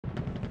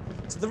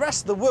To the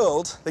rest of the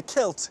world, the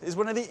kilt is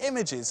one of the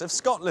images of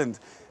Scotland.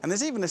 And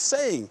there's even a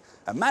saying,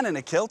 a man in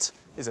a kilt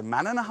is a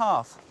man and a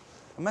half.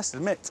 I must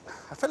admit,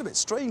 I feel a bit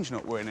strange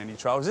not wearing any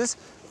trousers,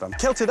 but I'm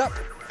kilted up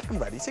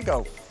and ready to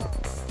go.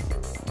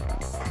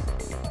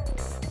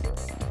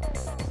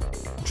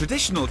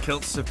 Traditional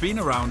kilts have been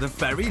around a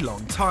very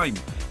long time,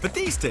 but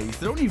these days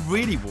they're only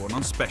really worn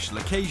on special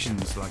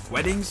occasions like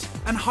weddings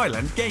and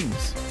Highland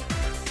Games.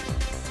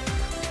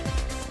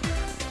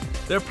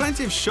 There are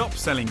plenty of shops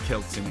selling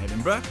kilts in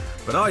Edinburgh,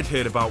 but I'd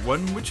heard about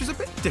one which is a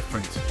bit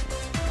different.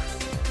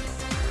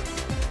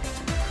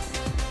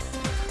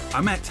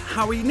 I met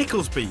Howie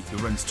Nicholsby, who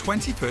runs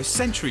 21st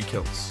Century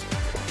Kilts.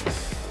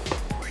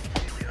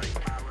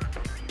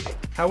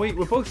 Howie,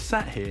 we're both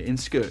sat here in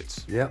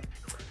skirts. Yep.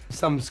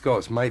 Some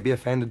Scots might be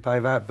offended by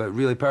that, but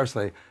really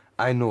personally,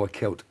 I know a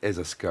kilt is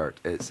a skirt.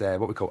 It's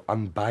what we call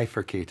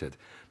unbifurcated.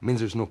 It means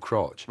there's no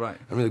crotch. Right.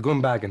 And really,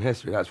 going back in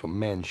history, that's what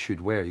men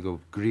should wear. You go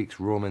Greeks,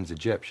 Romans,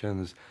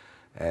 Egyptians,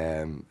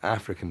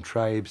 African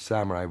tribes,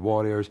 samurai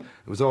warriors.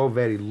 It was all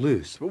very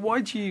loose. But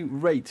why do you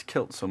rate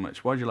kilts so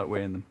much? Why do you like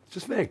wearing them? It's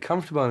just very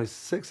comfortable, and it's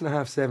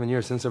 6.5, 7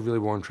 years since I've really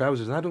worn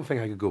trousers, and I don't think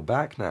I could go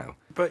back now.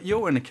 But you're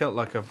wearing a kilt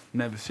like I've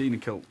never seen a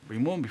kilt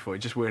being worn before. You're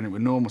just wearing it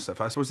with normal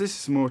stuff. I suppose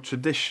this is more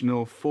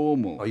traditional,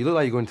 formal. Oh, you look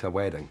like you're going to a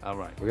wedding. All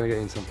right. We're going to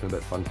get into something a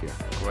bit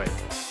funkier. Great.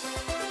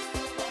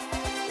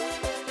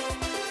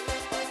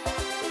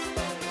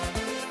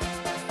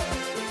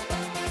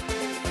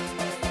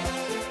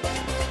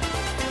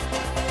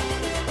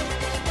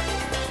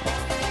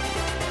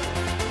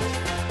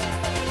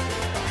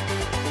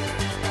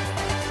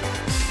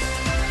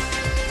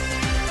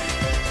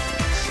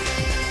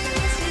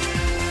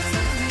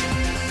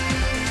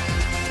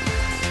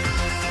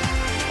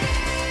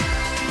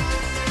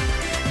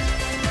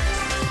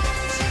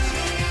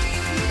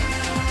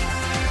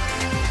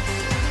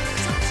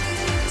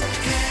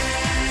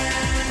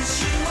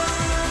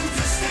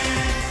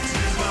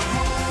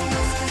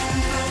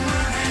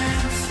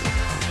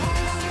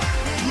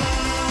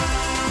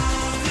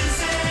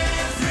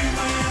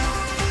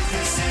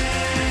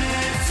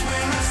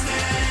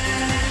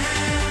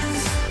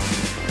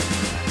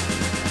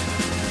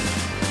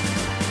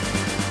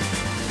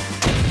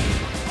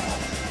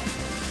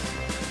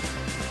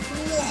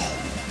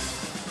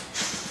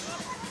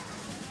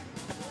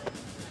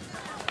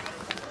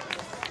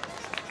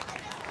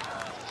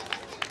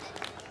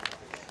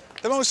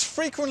 The most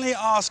frequently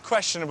asked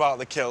question about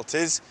the kilt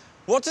is,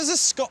 what does a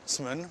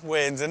Scotsman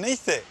wear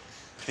underneath it?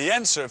 The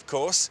answer, of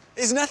course,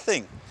 is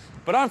nothing.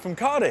 But I'm from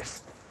Cardiff,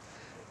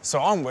 so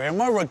I'm wearing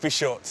my rugby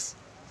shorts.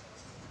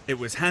 It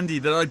was handy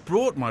that I'd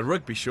brought my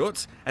rugby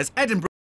shorts, as Edinburgh